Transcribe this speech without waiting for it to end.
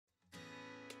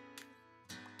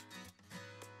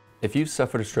If you've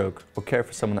suffered a stroke or care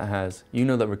for someone that has, you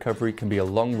know that recovery can be a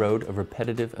long road of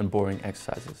repetitive and boring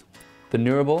exercises. The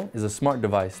NeuroBall is a smart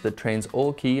device that trains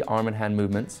all key arm and hand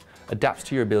movements, adapts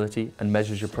to your ability, and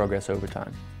measures your progress over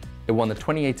time. It won the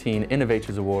 2018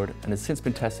 Innovators Award and has since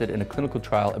been tested in a clinical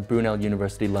trial at Brunel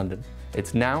University, London.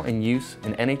 It's now in use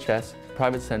in NHS,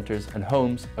 private centres, and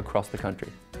homes across the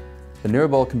country. The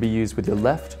NeuroBall can be used with your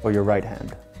left or your right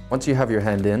hand. Once you have your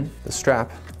hand in, the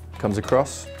strap comes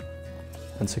across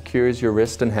and secures your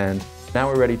wrist and hand. Now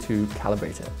we're ready to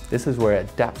calibrate it. This is where it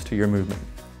adapts to your movement.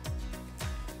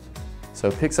 So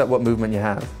it picks up what movement you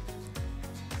have.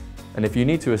 And if you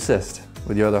need to assist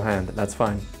with your other hand, that's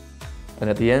fine. And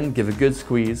at the end, give a good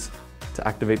squeeze to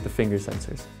activate the finger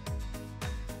sensors.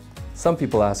 Some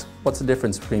people ask, what's the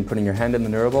difference between putting your hand in the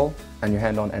NeuroBall and your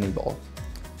hand on any ball?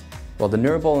 Well, the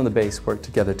NeuroBall and the base work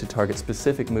together to target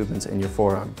specific movements in your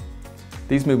forearm.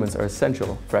 These movements are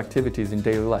essential for activities in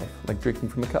daily life, like drinking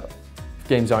from a cup. If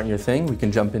games aren't your thing, we can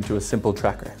jump into a simple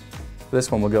tracker. This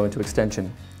one will go into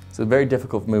extension. It's a very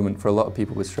difficult movement for a lot of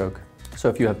people with stroke. So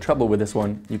if you have trouble with this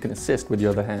one, you can assist with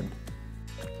your other hand.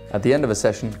 At the end of a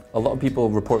session, a lot of people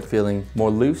report feeling more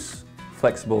loose,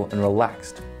 flexible, and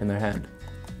relaxed in their hand.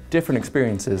 Different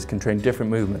experiences can train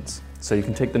different movements. So you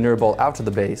can take the NeuroBall out of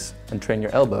the base and train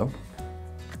your elbow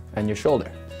and your shoulder.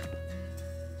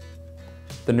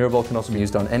 The NeuroBall can also be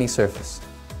used on any surface.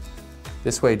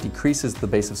 This way it decreases the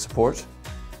base of support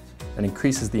and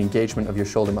increases the engagement of your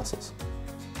shoulder muscles.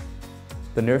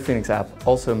 The Neurofenix app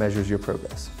also measures your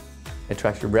progress. It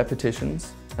tracks your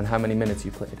repetitions and how many minutes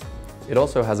you played. It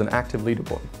also has an active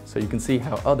leaderboard, so you can see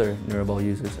how other NeuroBall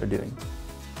users are doing.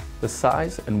 The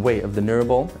size and weight of the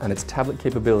NeuroBall and its tablet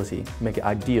capability make it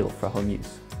ideal for home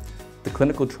use. The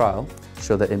clinical trial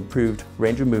showed that it improved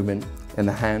range of movement in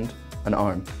the hand and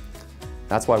arm.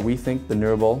 That's why we think the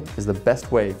NeuroBall is the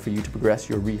best way for you to progress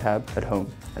your rehab at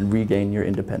home and regain your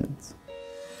independence.